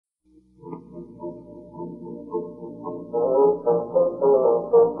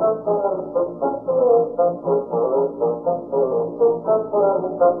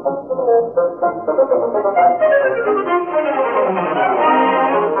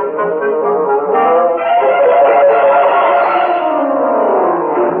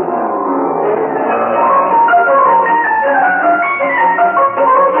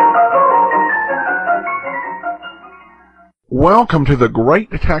Welcome to the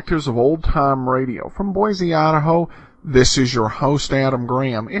Great Detectives of Old Time Radio. From Boise, Idaho, this is your host, Adam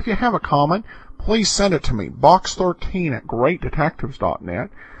Graham. If you have a comment, please send it to me, box13 at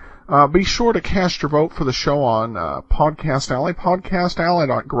greatdetectives.net. Be sure to cast your vote for the show on Podcast Alley,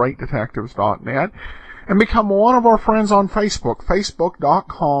 podcastalley.greatdetectives.net, and become one of our friends on Facebook,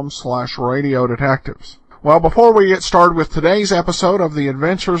 facebook.com/radiodetectives. Well, before we get started with today's episode of The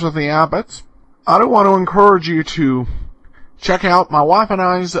Adventures of the Abbotts, I do want to encourage you to check out my wife and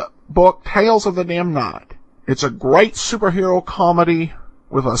I's book, Tales of the Dim Night. It's a great superhero comedy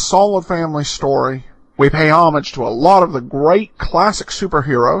with a solid family story. We pay homage to a lot of the great classic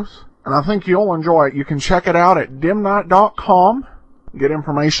superheroes, and I think you'll enjoy it. You can check it out at dimnight.com, get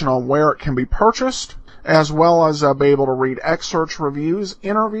information on where it can be purchased, as well as be able to read excerpts, reviews,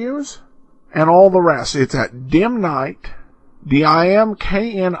 interviews, and all the rest. It's at dimnight,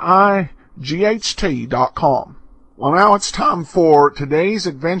 dimknight.com. Well, now it's time for today's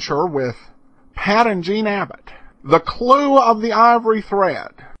adventure with Pat and Jean Abbott. The Clue of the Ivory Thread.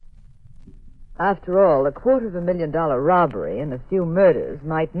 After all, a $250,000 robbery and a few murders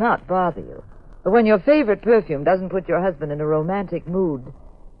might not bother you. But when your favorite perfume doesn't put your husband in a romantic mood,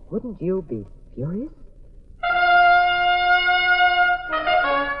 wouldn't you be furious?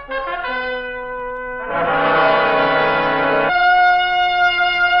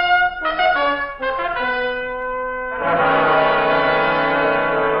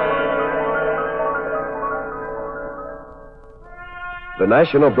 The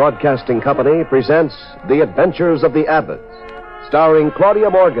National Broadcasting Company presents The Adventures of the Abbotts, starring Claudia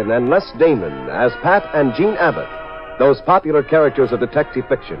Morgan and Les Damon as Pat and Jean Abbott, those popular characters of detective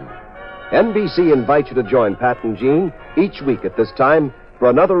fiction. NBC invites you to join Pat and Jean each week at this time for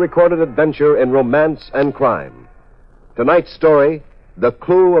another recorded adventure in romance and crime. Tonight's story, The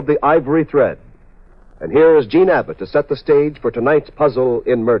Clue of the Ivory Thread. And here is Jean Abbott to set the stage for tonight's puzzle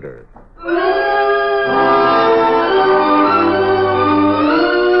in murder.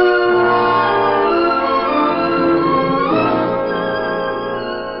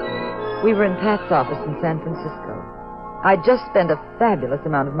 We were in Pat's office in San Francisco. I'd just spent a fabulous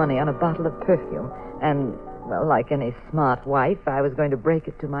amount of money on a bottle of perfume, and, well, like any smart wife, I was going to break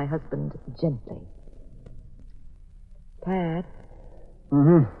it to my husband gently. Pat?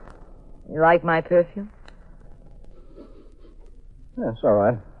 Mm-hmm. You like my perfume? Yeah, it's all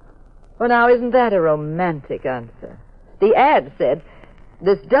right. Well, now, isn't that a romantic answer? The ad said,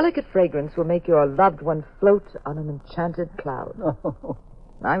 "This delicate fragrance will make your loved one float on an enchanted cloud." Oh.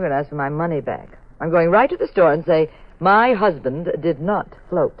 I'm going to ask for my money back. I'm going right to the store and say, my husband did not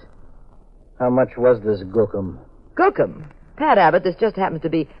float. How much was this gookum? Gookum? Pat Abbott, this just happens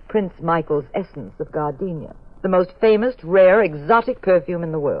to be Prince Michael's Essence of Gardenia, the most famous, rare, exotic perfume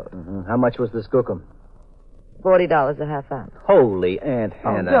in the world. Mm-hmm. How much was this gookum? $40 a half ounce. Holy Aunt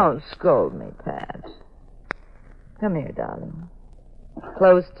Hannah. Oh, don't scold me, Pat. Come here, darling.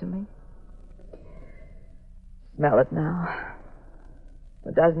 Close to me. Smell it now.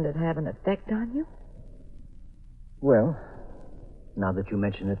 But doesn't it have an effect on you? Well, now that you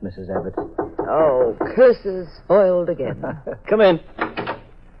mention it, Mrs. Abbott. Oh, curses foiled again. Come in.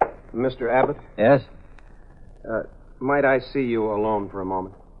 Mr. Abbott? Yes? Might I see you alone for a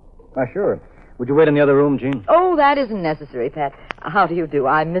moment? Why, sure. Would you wait in the other room, Jean? Oh, that isn't necessary, Pat. How do you do?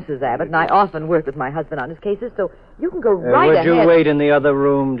 I'm Mrs. Abbott, and I often work with my husband on his cases, so you can go right ahead. Would you wait in the other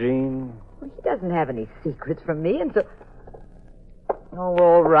room, Jean? Well, he doesn't have any secrets from me, and so... Oh,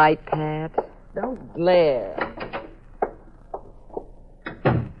 all right, Pat. Don't glare.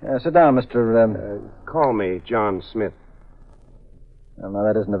 Sit down, Mr. Call me John Smith. Well, now,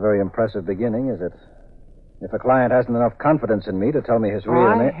 that isn't a very impressive beginning, is it? If a client hasn't enough confidence in me to tell me his real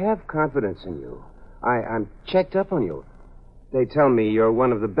name... I have confidence in you. I'm checked up on you. They tell me you're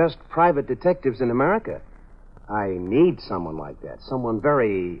one of the best private detectives in America. I need someone like that, someone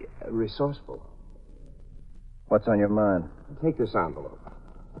very resourceful. What's on your mind? Take this envelope.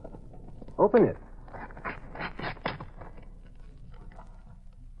 Open it.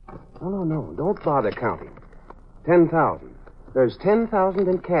 No. Don't bother counting. 10,000. There's 10,000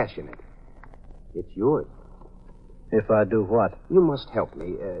 in cash in it. It's yours. If I do what? You must help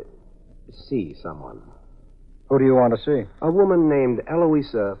me see someone. Who do you want to see? A woman named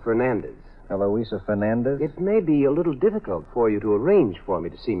Eloisa Fernandez. Eloisa Fernandez? It may be a little difficult for you to arrange for me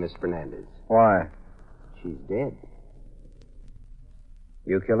to see Miss Fernandez. Why? She's dead.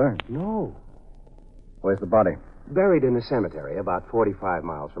 You kill her? No. Where's the body? Buried in a cemetery about 45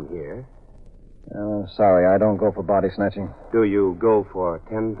 miles from here. Oh, sorry, I don't go for body snatching. Do you go for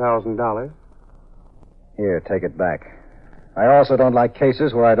 $10,000? Here, take it back. I also don't like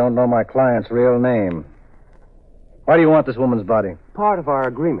cases where I don't know my client's real name. Why do you want this woman's body? Part of our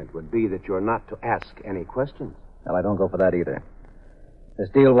agreement would be that you're not to ask any questions. Well, I don't go for that either. This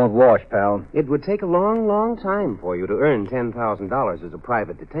deal won't wash, pal. It would take a long, long time for you to earn $10,000 as a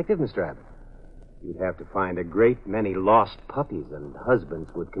private detective, Mr. Abbott. You'd have to find a great many lost puppies and husbands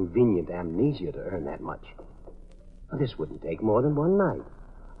with convenient amnesia to earn that much. This wouldn't take more than one night.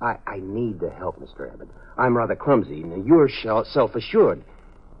 I need the help, Mr. Abbott. I'm rather clumsy, and you're self-assured.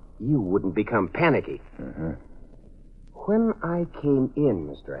 You wouldn't become panicky. Mm-hmm. When I came in,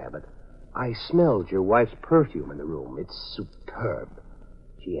 Mr. Abbott, I smelled your wife's perfume in the room. It's superb.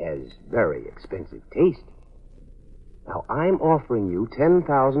 She has very expensive taste. Now, I'm offering you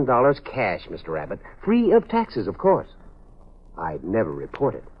 $10,000 cash, Mr. Abbott, free of taxes, of course. I'd never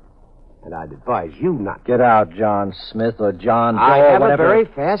report it. And I'd advise you not to. Get out, John Smith or John Doe, I have whatever. a very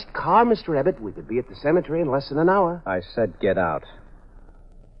fast car, Mr. Abbott. We could be at the cemetery in less than an hour. I said get out.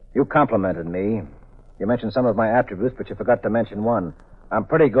 You complimented me. You mentioned some of my attributes, but you forgot to mention one. I'm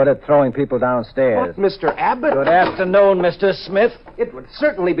pretty good at throwing people downstairs. But, Mr. Abbott... Good afternoon, Mr. Smith. It would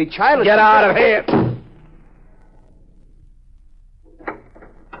certainly be childish... Get out of here!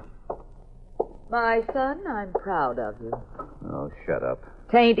 My son, I'm proud of you. Oh, shut up.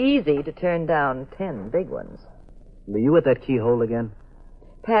 Tain't easy to turn down 10 big ones. Were you at that keyhole again?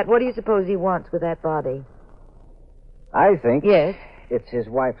 Pat, what do you suppose he wants with that body? I think... Yes? It's his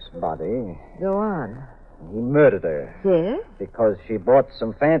wife's body. Go on. He murdered her. Yes? Because she bought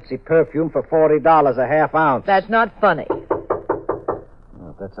some fancy perfume for $40 a half ounce. That's not funny.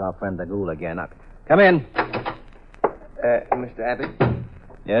 Oh, that's our friend the ghoul again. Come in. Mr. Abbott?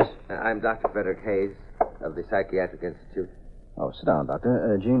 Yes? I'm Dr. Frederick Hayes of the Psychiatric Institute. Oh, sit down,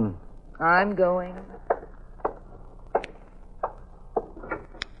 Doctor. Jean. I'm going.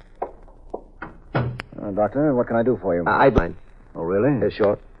 Doctor, what can I do for you? I'd mind. Oh, really?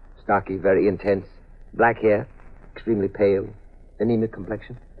 Short, stocky, very intense, black hair, extremely pale, anemic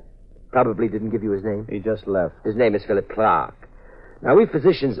complexion. Probably didn't give you his name. He just left. His name is Philip Clark. Now, we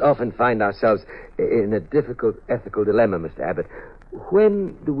physicians often find ourselves in a difficult ethical dilemma, Mr. Abbott.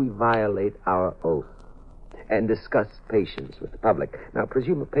 When do we violate our oath and discuss patients with the public? Now,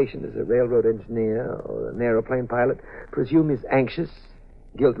 presume a patient is a railroad engineer or an aeroplane pilot. Presume he's anxious,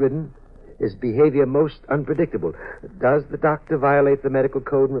 guilt-ridden, his behavior most unpredictable. Does the doctor violate the medical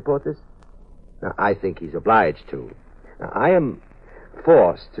code and report this? Now, I think he's obliged to. Now, I am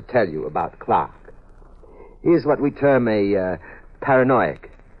forced to tell you about Clark. He is what we term a paranoiac.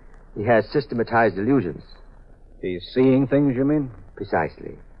 He has systematized delusions. He's seeing things, you mean?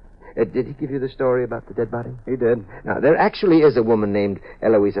 Precisely. Did he give you the story about the dead body? He did. Now, there actually is a woman named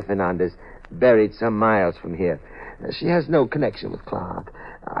Eloisa Fernandez buried some miles from here. She has no connection with Clark.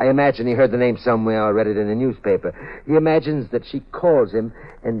 I imagine he heard the name somewhere or read it in a newspaper. He imagines that she calls him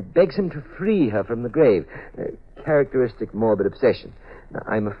and begs him to free her from the grave. Characteristic morbid obsession. Now,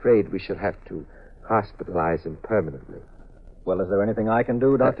 I'm afraid we shall have to hospitalize him permanently. Well, is there anything I can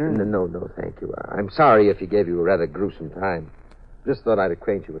do, Doctor? No, thank you. I'm sorry if he gave you a rather gruesome time. Just thought I'd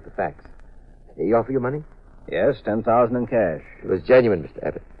acquaint you with the facts. He offer you money? Yes, $10,000 in cash. It was genuine, Mr.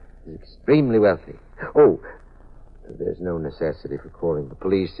 Abbott. He's extremely wealthy. Oh, there's no necessity for calling the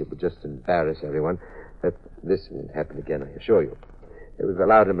police. It would just embarrass everyone. This won't happen again, I assure you. We've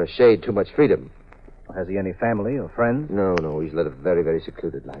allowed him a shade too much freedom. Has he any family or friends? No. He's led a very, very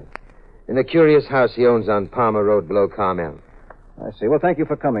secluded life. In a curious house he owns on Palmer Road below Carmel. I see. Well, thank you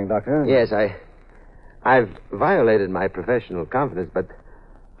for coming, Doctor. Yes, I've violated my professional confidence, but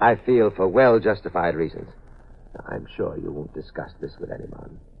I feel for well-justified reasons. I'm sure you won't discuss this with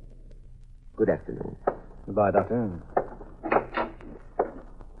anyone. Good afternoon. Goodbye, Doctor.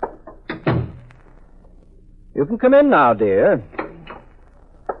 You can come in now, dear.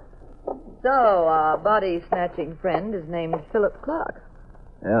 So, our body-snatching friend is named Philip Clark.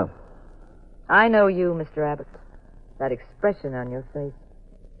 Yeah. I know you, Mr. Abbott. That expression on your face.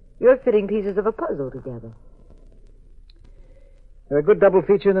 You're fitting pieces of a puzzle together. There a good double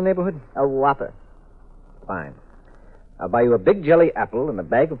feature in the neighborhood? A whopper. Fine. I'll buy you a big jelly apple and a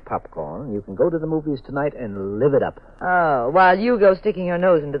bag of popcorn. You can go to the movies tonight and live it up. Oh, while you go sticking your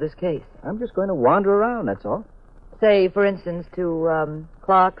nose into this case. I'm just going to wander around, that's all. Say, for instance, to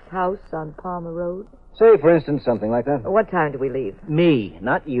Clark's house on Palmer Road. Say, for instance, something like that. What time do we leave? Me,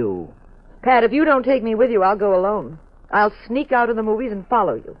 not you. Pat, if you don't take me with you, I'll go alone. I'll sneak out of the movies and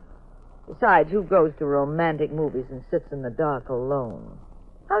follow you. Besides, who goes to romantic movies and sits in the dark alone?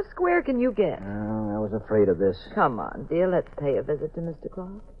 How square can you get? Oh, I was afraid of this. Come on, dear, let's pay a visit to Mr.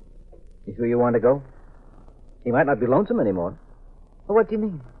 Clark. You sure you want to go? He might not be lonesome anymore. What do you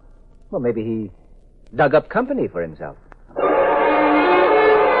mean? Well, maybe he dug up company for himself.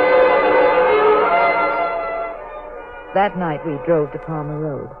 That night we drove to Palmer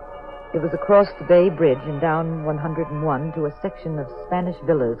Road. It was across the Bay Bridge and down 101 to a section of Spanish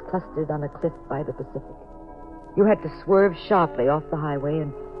villas clustered on a cliff by the Pacific. You had to swerve sharply off the highway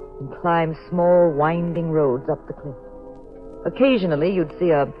and climb small, winding roads up the cliff. Occasionally, you'd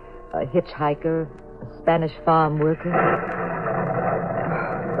see a hitchhiker, a Spanish farm worker.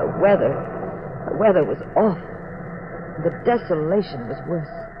 The weather was awful. The desolation was worse.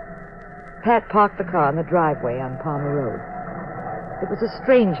 Pat parked the car in the driveway on Palmer Road. It was a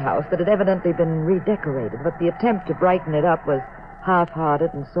strange house that had evidently been redecorated, but the attempt to brighten it up was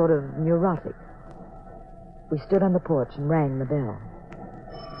half-hearted and sort of neurotic. We stood on the porch and rang the bell.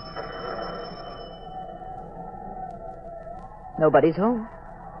 Nobody's home.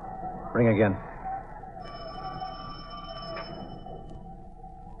 Ring again.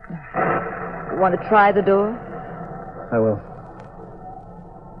 You want to try the door? I will.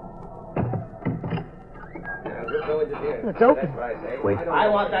 It's open. Wait. I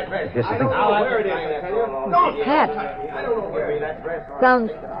want that dress. Here's the thing. Pat.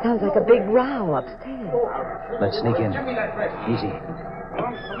 Sounds like a big row upstairs. Let's sneak in. Easy.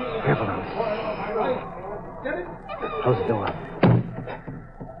 Careful now. Close the door.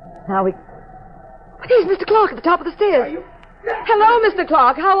 Now we... There's Mr. Clark at the top of the stairs. Hello, Mr.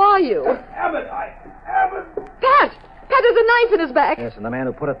 Clark. How are you? Abbott! Pat! Pat, there's a knife in his back. Yes, and the man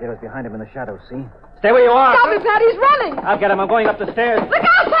who put it there is behind him in the shadows, see? Stay where you are. Stop him, Pat. He's running. I'll get him. I'm going up the stairs. Look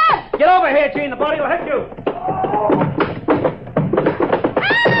out, Pat! Get over here, Gene. The body will hit you.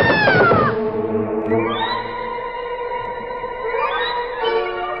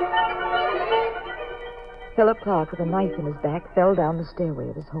 Philip Clark, with a knife in his back, fell down the stairway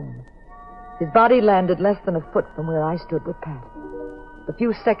of his home. His body landed less than a foot from where I stood with Pat. The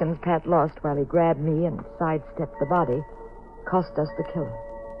few seconds Pat lost while he grabbed me and sidestepped the body cost us the killer.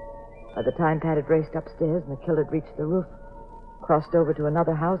 By the time Pat had raced upstairs and the killer had reached the roof, crossed over to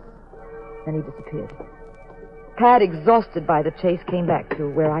another house, then he disappeared. Pat, exhausted by the chase, came back to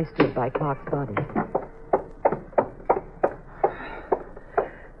where I stood by Clark's body.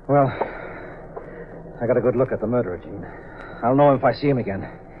 Well, I got a good look at the murderer, Gene. I'll know him if I see him again.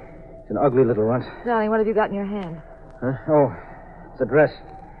 He's an ugly little runt. Darling, what have you got in your hand? Huh? Oh, it's a dress.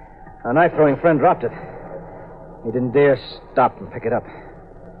 A knife-throwing friend dropped it. He didn't dare stop and pick it up.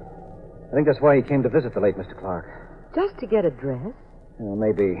 I think that's why he came to visit the late Mr. Clark. Just to get a dress? Well,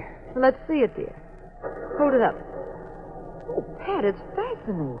 maybe. Well, let's see it, dear. Hold it up. Oh, Pat, it's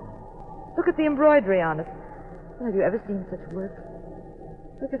fascinating. Look at the embroidery on it. Well, have you ever seen such work?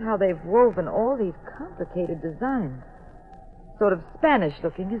 Look at how they've woven all these complicated designs. Sort of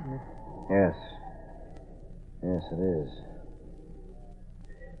Spanish-looking, isn't it? Yes. Yes, it is.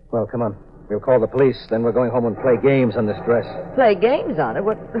 Well, come on. We'll call the police, then we're going home and play games on this dress. Play games on it?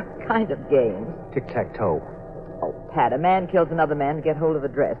 What kind of games? Tic-tac-toe. Oh, Pat, a man kills another man to get hold of a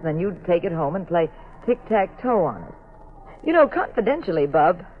dress, and then you take it home and play tic-tac-toe on it. You know, confidentially,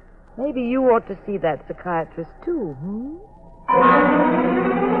 Bub, maybe you ought to see that psychiatrist, too,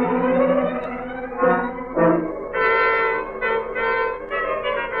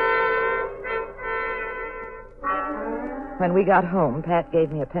 When we got home, Pat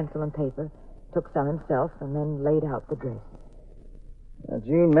gave me a pencil and paper, took some himself, and then laid out the dress. Now,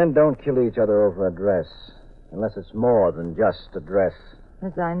 Gene, men don't kill each other over a dress, unless it's more than just a dress.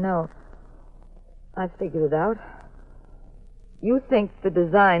 Yes, I know. I figured it out. You think the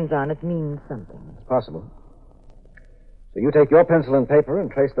designs on it mean something. It's possible. So you take your pencil and paper and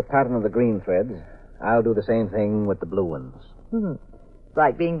trace the pattern of the green threads. I'll do the same thing with the blue ones. It's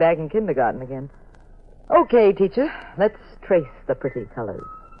like being back in kindergarten again. Okay, teacher. Let's trace the pretty colors.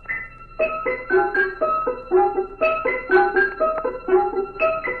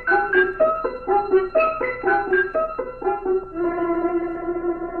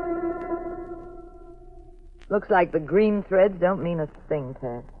 Looks like the green threads don't mean a thing,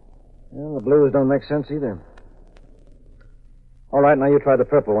 Pat. Well, the blues don't make sense either. All right, now you try the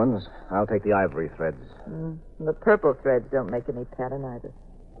purple ones. I'll take the ivory threads. The purple threads don't make any pattern either.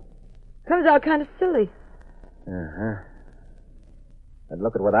 Comes out kind of silly. Uh-huh. And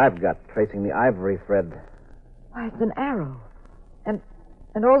look at what I've got, tracing the ivory thread. Why, it's an arrow. And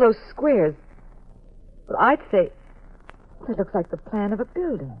all those squares. Well, I'd say it looks like the plan of a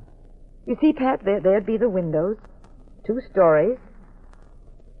building. You see, Pat, there'd be the windows, 2 stories.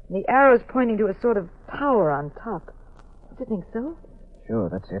 And the arrow's pointing to a sort of tower on top. Don't you think so? Sure,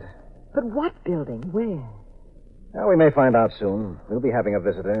 that's it. But what building? Where? Well, we may find out soon. We'll be having a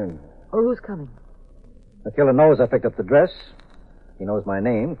visitor. Oh, who's coming? The killer knows I picked up the dress. He knows my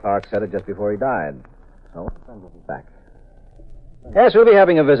name. Clark said it just before he died. So, friend will be back. Yes, we'll be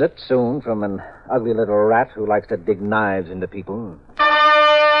having a visit soon from an ugly little rat who likes to dig knives into people.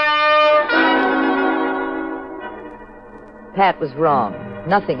 Pat was wrong.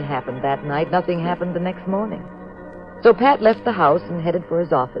 Nothing happened that night. Nothing happened the next morning. So Pat left the house and headed for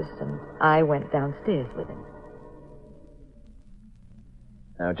his office, and I went downstairs with him.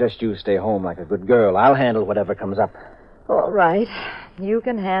 Now, just you stay home like a good girl. I'll handle whatever comes up. All right. You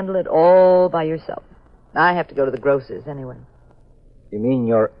can handle it all by yourself. I have to go to the grocer's anyway. You mean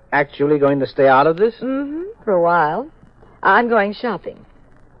you're actually going to stay out of this? Mm-hmm. For a while. I'm going shopping.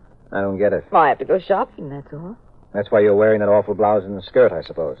 I don't get it. Well, I have to go shopping, that's all. That's why you're wearing that awful blouse and skirt, I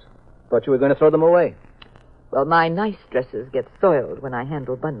suppose. Thought you were going to throw them away. Well, my nice dresses get soiled when I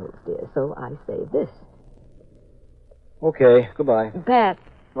handle bundles, dear, so I save this. Okay, goodbye. Pat.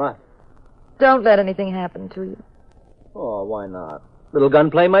 What? Don't let anything happen to you. Oh, why not? Little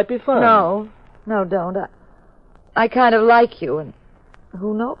gunplay might be fun. No, don't. I kind of like you, and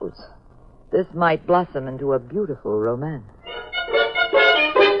who knows? This might blossom into a beautiful romance.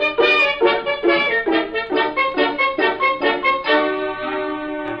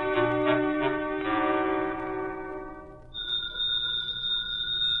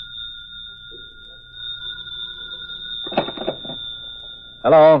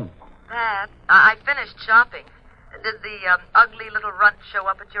 Hello. Pat, I finished shopping. Did the ugly little runt show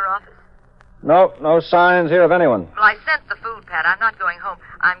up at your office? No signs here of anyone. Well, I sent the food, Pat. I'm not going home.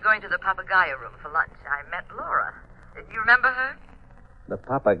 I'm going to the Papagaya room for lunch. I met Laura. You remember her? The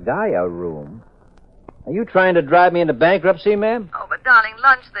Papagaya room? Are you trying to drive me into bankruptcy, ma'am? Oh, but darling,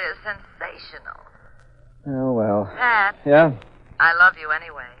 lunch there is sensational. Oh, well. Pat. Yeah? I love you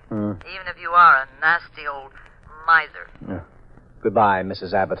anyway. Even if you are a nasty old miser. Yeah. Goodbye,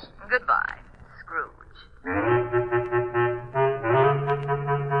 Mrs. Abbott. Goodbye, Scrooge.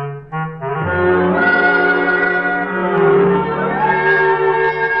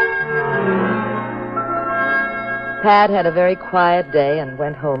 Pat had a very quiet day and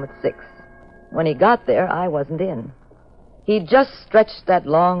went home at 6. When he got there, I wasn't in. He'd just stretched that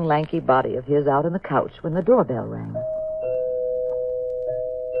long, lanky body of his out on the couch when the doorbell rang.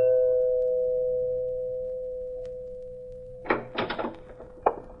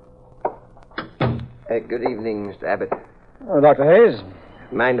 Good evening, Mr. Abbott. Oh, Dr. Hayes?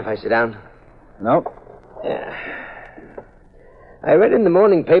 Mind if I sit down? No. Yeah. I read in the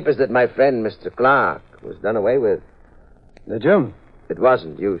morning papers that my friend, Mr. Clark, was done away with. Did you? It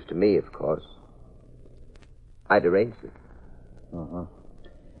wasn't used to me, of course. I'd arranged it. Uh-huh.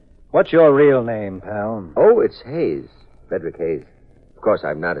 What's your real name, pal? Oh, it's Hayes. Frederick Hayes. Of course,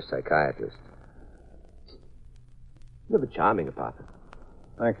 I'm not a psychiatrist. You have a charming apartment.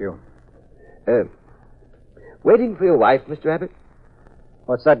 Thank you. Waiting for your wife, Mr. Abbott?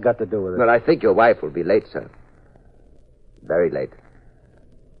 What's that got to do with it? Well, I think your wife will be late, sir. Very late.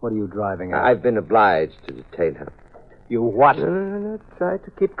 What are you driving at? I've been obliged to detain her. You what? No, try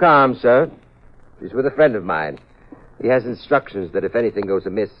to keep calm, sir. She's with a friend of mine. He has instructions that if anything goes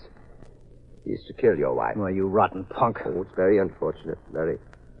amiss, he's to kill your wife. Well, you rotten punk. Oh, it's very unfortunate, very.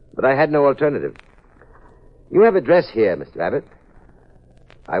 But I had no alternative. You have a dress here, Mr. Abbott.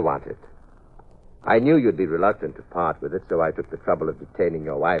 I want it. I knew you'd be reluctant to part with it, so I took the trouble of detaining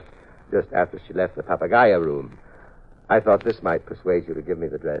your wife just after she left the Papagaya room. I thought this might persuade you to give me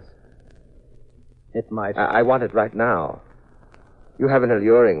the dress. It might. I want it right now. You have an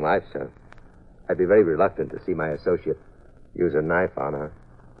alluring wife, sir. I'd be very reluctant to see my associate use a knife on her.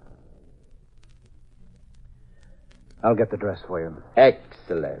 I'll get the dress for you.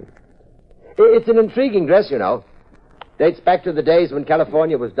 Excellent. It's an intriguing dress, you know. Dates back to the days when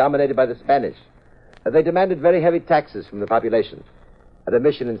California was dominated by the Spanish. They demanded very heavy taxes from the population. At a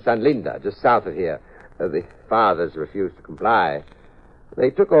mission in San Linda, just south of here, the fathers refused to comply. They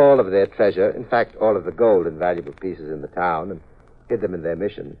took all of their treasure, in fact, all of the gold and valuable pieces in the town, and hid them in their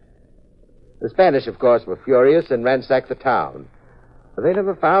mission. The Spanish, of course, were furious and ransacked the town. But they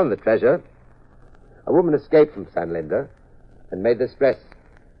never found the treasure. A woman escaped from San Linda and made this dress.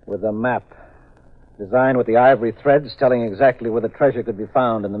 With a map. Designed with the ivory threads telling exactly where the treasure could be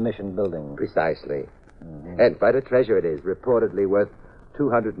found in the mission building. Precisely. And quite a treasure it is, reportedly worth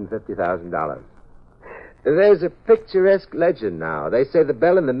 $250,000. There's a picturesque legend now. They say the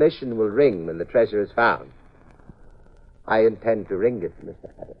bell in the mission will ring when the treasure is found. I intend to ring it, Mr.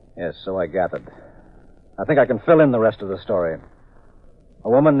 Abbott. Yes, so I gathered. I think I can fill in the rest of the story. A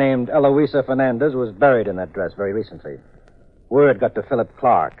woman named Eloisa Fernandez was buried in that dress very recently. Word got to Philip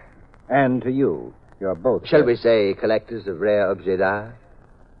Clark. And to you. You're both. Shall we say collectors of rare objets d'art?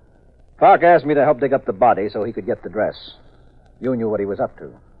 Clark asked me to help dig up the body so he could get the dress. You knew what he was up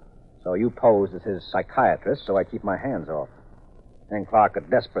to. So you posed as his psychiatrist, so I keep my hands off. And Clark got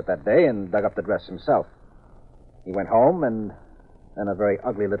desperate that day and dug up the dress himself. He went home, and then a very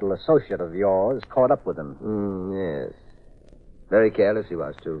ugly little associate of yours caught up with him. Yes. Very careless he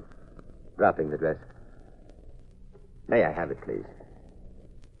was, too. Dropping the dress. May I have it, please?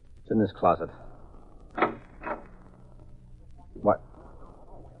 It's in this closet. What?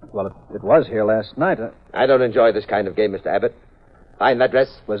 Well, it was here last night. I don't enjoy this kind of game, Mr. Abbott. Find that dress.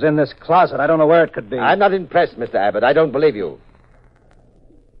 It was in this closet. I don't know where it could be. I'm not impressed, Mr. Abbott. I don't believe you.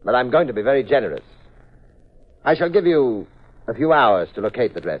 But I'm going to be very generous. I shall give you a few hours to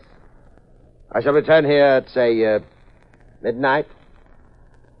locate the dress. I shall return here at, say, midnight.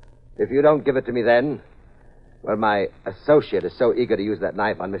 If you don't give it to me then, well, my associate is so eager to use that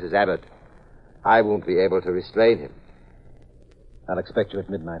knife on Mrs. Abbott, I won't be able to restrain him. I'll expect you at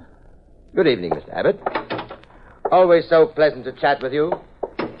midnight. Good evening, Mr. Abbott. Always so pleasant to chat with you,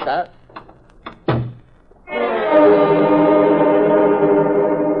 sir.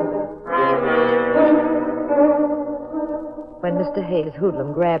 When Mr. Hayes'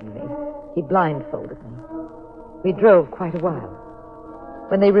 hoodlum grabbed me, he blindfolded me. We drove quite a while.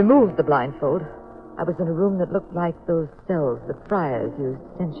 When they removed the blindfold, I was in a room that looked like those cells that friars used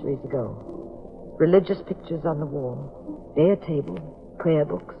centuries ago. Religious pictures on the wall, bare table, prayer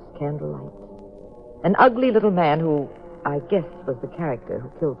books, candlelight. An ugly little man who, I guess, was the character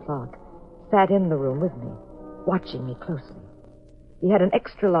who killed Clark, sat in the room with me, watching me closely. He had an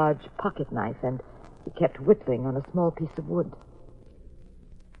extra-large pocket knife, and he kept whittling on a small piece of wood.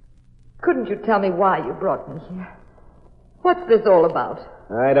 Couldn't you tell me why you brought me here? What's this all about?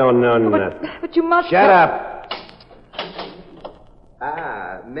 I don't know nothing. But you must... Shut up!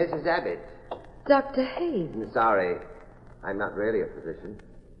 Ah, Mrs. Abbott. Dr. Hayes. Sorry, I'm not really a physician.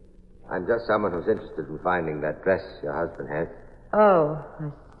 I'm just someone who's interested in finding that dress your husband has. Oh,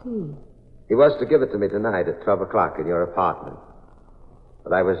 I see. He was to give it to me tonight at 12 o'clock in your apartment.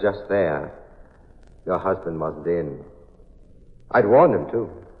 But I was just there. Your husband wasn't in. I'd warned him, too.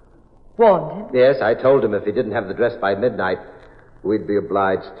 Warned him? Yes, I told him if he didn't have the dress by midnight, we'd be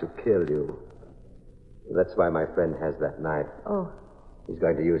obliged to kill you. That's why my friend has that knife. Oh. He's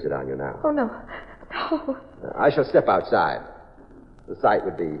going to use it on you now. Oh, no. No. I shall step outside. The sight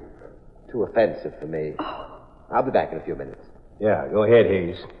would be too offensive for me. Oh. I'll be back in a few minutes. Yeah, go ahead,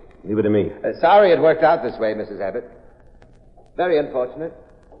 Hayes. Leave it to me. Sorry it worked out this way, Mrs. Abbott. Very unfortunate.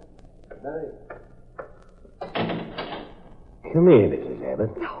 Very. Come here, Mrs.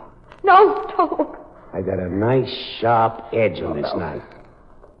 Abbott. No, don't. I got a nice sharp edge on this knife.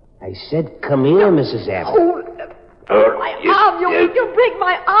 I said, come here, Mrs. Abbott. Oh, my arm. You break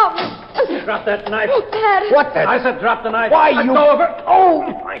my arm. Drop that knife. Oh, Dad. What the... I said drop the knife. Why, Let you... go of her. Oh,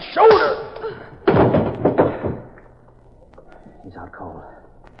 my shoulder. He's out cold.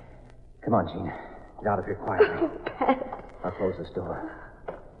 Come on, Gene. Get out of here quietly. Oh, Dad. I'll close this door.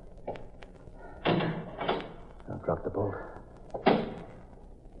 Now drop the bolt.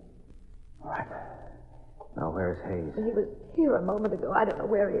 All right. Now, where's Hayes? He was here a moment ago. I don't know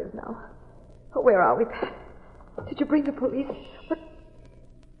where he is now. Oh, where are we, Pat? Did you bring the police? What?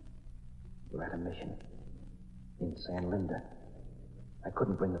 We're at a mission in San Linda. I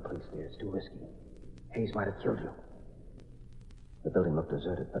couldn't bring the police there. It's too risky. Hayes might have killed you. The building looked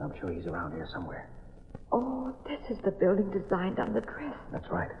deserted, but I'm sure he's around here somewhere. Oh, this is the building designed on the dress. That's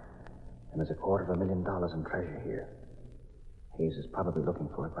right. And there's $250,000 in treasure here. Hayes is probably looking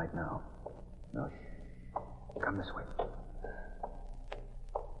for it right now. No, shh. Come this way.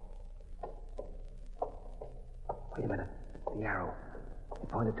 Wait a minute. The arrow. It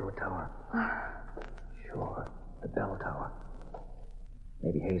pointed to a tower. Sure, the bell tower.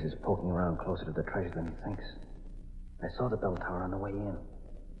 Maybe Hayes is poking around closer to the treasure than he thinks. I saw the bell tower on the way in.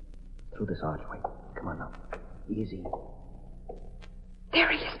 Through this archway. Come on now. Easy. There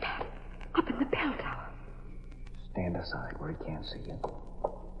he is, Pat. Up in the bell tower. Stand aside where he can't see you.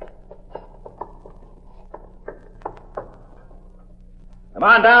 Come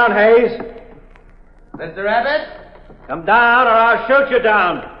on down, Hayes. Mr. Abbott? Come down or I'll shoot you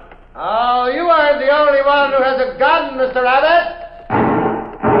down. Oh, you aren't the only one who has a gun, Mr. Abbott.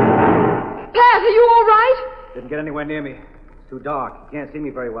 Pat, are you all right? Didn't get anywhere near me. It's too dark. You can't see me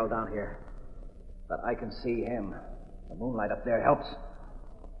very well down here. But I can see him. The moonlight up there helps.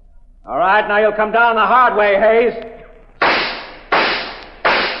 All right, now you'll come down the hard way, Hayes.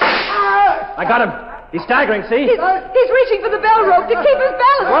 I got him. He's staggering, see? He's reaching for the bell rope to keep his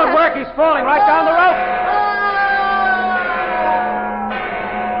balance. It won't work. He's falling right down the rope.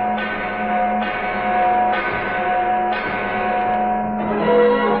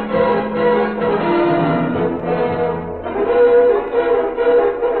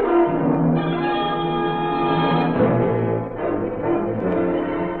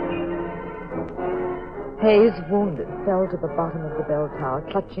 fell to the bottom of the bell tower,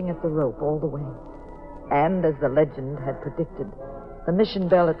 clutching at the rope all the way. And, as the legend had predicted, the mission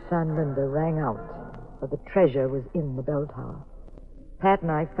bell at San Linda rang out, for the treasure was in the bell tower. Pat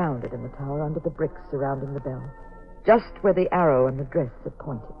and I found it in the tower under the bricks surrounding the bell, just where the arrow and the dress had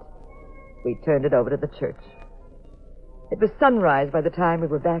pointed. We turned it over to the church. It was sunrise by the time we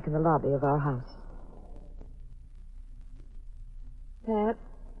were back in the lobby of our house. Pat,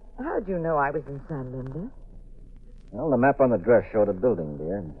 how'd you know I was in San Linda? Well, the map on the dress showed a building,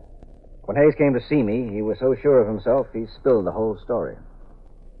 dear. When Hayes came to see me, he was so sure of himself, he spilled the whole story.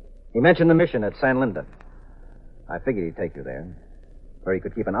 He mentioned the mission at San Linda. I figured he'd take you there, where he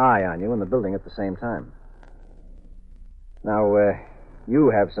could keep an eye on you in the building at the same time. Now, you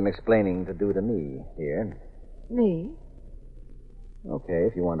have some explaining to do to me, dear. Me? Okay,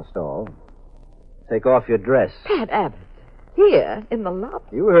 if you want to stall. Take off your dress. Pat Abbott. Here, in the lobby.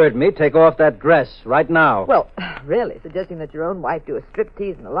 You heard me. Take off that dress right now. Well, really, suggesting that your own wife do a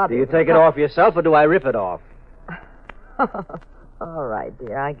striptease in the lobby. Do you take it off yourself, or do I rip it off? All right,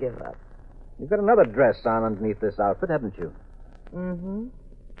 dear, I give up. You've got another dress on underneath this outfit, haven't you? Mm-hmm.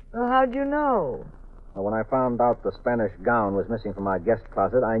 Well, how'd you know? Well, when I found out the Spanish gown was missing from my guest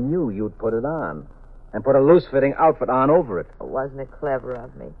closet, I knew you'd put it on. And put a loose-fitting outfit on over it. Oh, wasn't it clever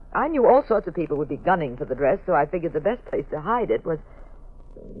of me? I knew all sorts of people would be gunning for the dress, so I figured the best place to hide it was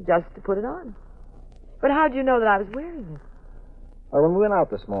just to put it on. But how'd you know that I was wearing it? Well, when we went out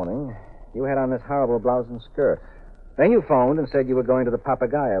this morning, you had on this horrible blouse and skirt. Then you phoned and said you were going to the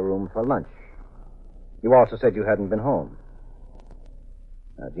Papagayo room for lunch. You also said you hadn't been home.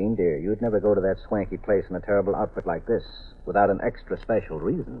 Now, Jean, dear, you'd never go to that swanky place in a terrible outfit like this without an extra special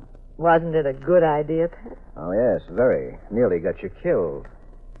reason. Wasn't it a good idea, Pat? Oh, yes, very. Nearly got you killed.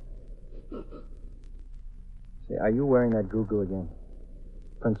 Say, are you wearing that goo-goo again?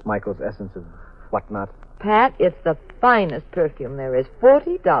 Prince Michael's essence of whatnot? Pat, it's the finest perfume there is.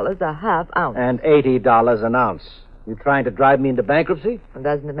 $40 a half ounce. And $80 an ounce. You trying to drive me into bankruptcy? And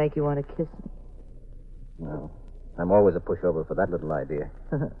doesn't it make you want to kiss me? No. I'm always a pushover for that little idea.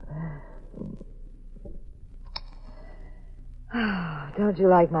 Don't you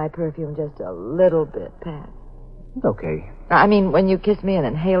like my perfume just a little bit, Pat? It's okay. I mean, when you kiss me and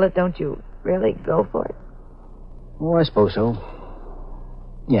inhale it, don't you really go for it? Oh, I suppose so.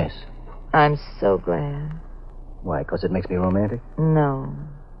 Yes. I'm so glad. Why, because it makes me romantic? No.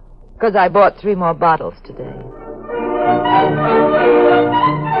 Because I bought 3 more bottles today.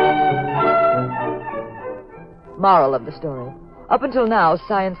 Moral of the story. Up until now,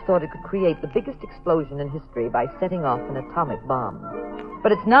 science thought it could create the biggest explosion in history by setting off an atomic bomb.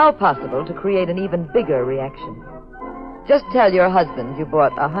 But it's now possible to create an even bigger reaction. Just tell your husband you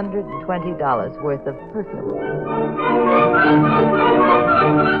bought $120 worth of perfume.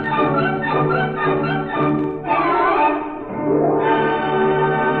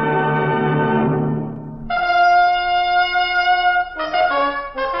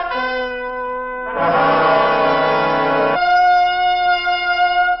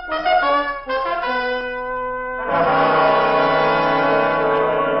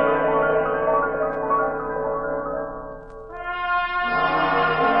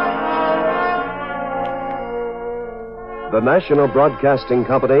 The National Broadcasting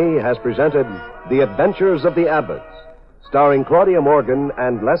Company has presented The Adventures of the Abbotts, starring Claudia Morgan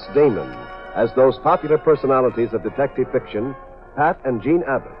and Les Damon as those popular personalities of detective fiction, Pat and Jean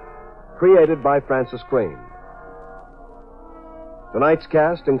Abbott, created by Francis Crane. Tonight's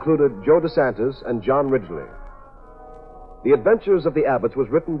cast included Joe DeSantis and John Ridgely. The Adventures of the Abbotts was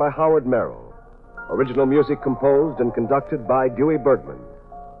written by Howard Merrill. Original music composed and conducted by Dewey Bergman.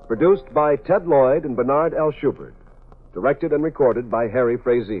 Produced by Ted Lloyd and Bernard L. Schubert. Directed and recorded by Harry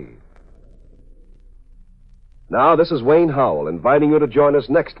Frazee. Now, this is Wayne Howell inviting you to join us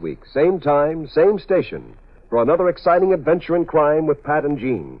next week, same time, same station, for another exciting adventure in crime with Pat and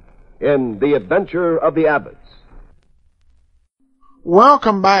Jean in The Adventure of the Abbotts.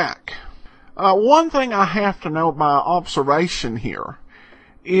 Welcome back. One thing I have to note by observation here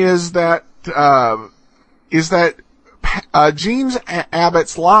is that Jean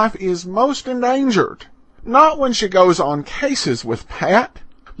Abbott's life is most endangered. Not when she goes on cases with Pat,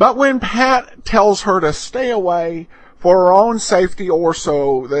 but when Pat tells her to stay away for her own safety or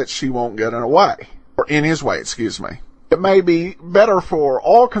so that she won't get in his way, excuse me. It may be better for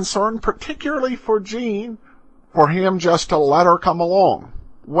all concerned, particularly for Jean, for him just to let her come along.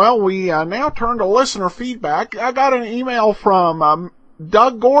 Well, we now turn to listener feedback. I got an email from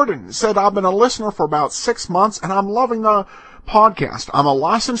Doug Gordon. Said, I've been a listener for about 6 months, and I'm loving the podcast. I'm a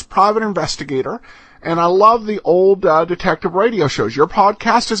licensed private investigator, and I love the old detective radio shows. Your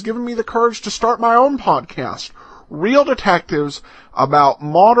podcast has given me the courage to start my own podcast. real detectives about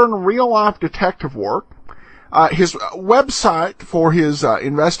modern real-life detective work. His website for his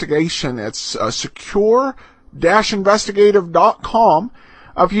investigation, it's secure-investigative.com.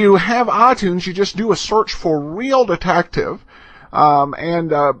 If you have iTunes, you just do a search for Real Detective,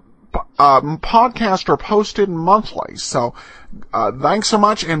 and podcasts are posted monthly. So thanks so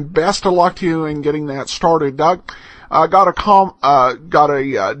much, and best of luck to you in getting that started, Doug. Got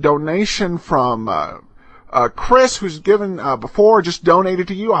a donation from Chris, who's given before, just donated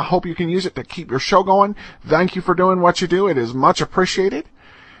to you. I hope you can use it to keep your show going. Thank you for doing what you do. It is much appreciated.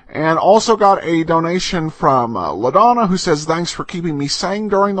 And also got a donation from LaDonna, who says, thanks for keeping me sane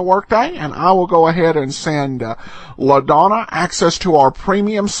during the workday. And I will go ahead and send LaDonna access to our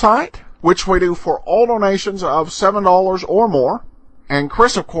premium site, which we do for all donations of $7 or more. And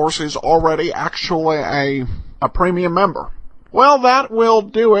Chris, of course, is already actually a premium member. Well, that will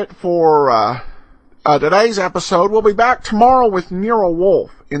do it for today's episode. We'll be back tomorrow with Nero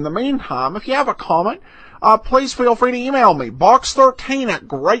Wolfe. In the meantime, if you have a comment, please feel free to email me,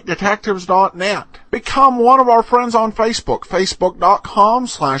 box13@greatdetectives.net. Become one of our friends on Facebook,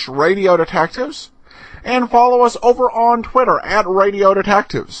 facebook.com/Radio Detectives, and follow us over on Twitter @Radio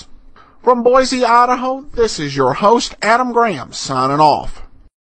Detectives. From Boise, Idaho, this is your host, Adam Graham, signing off.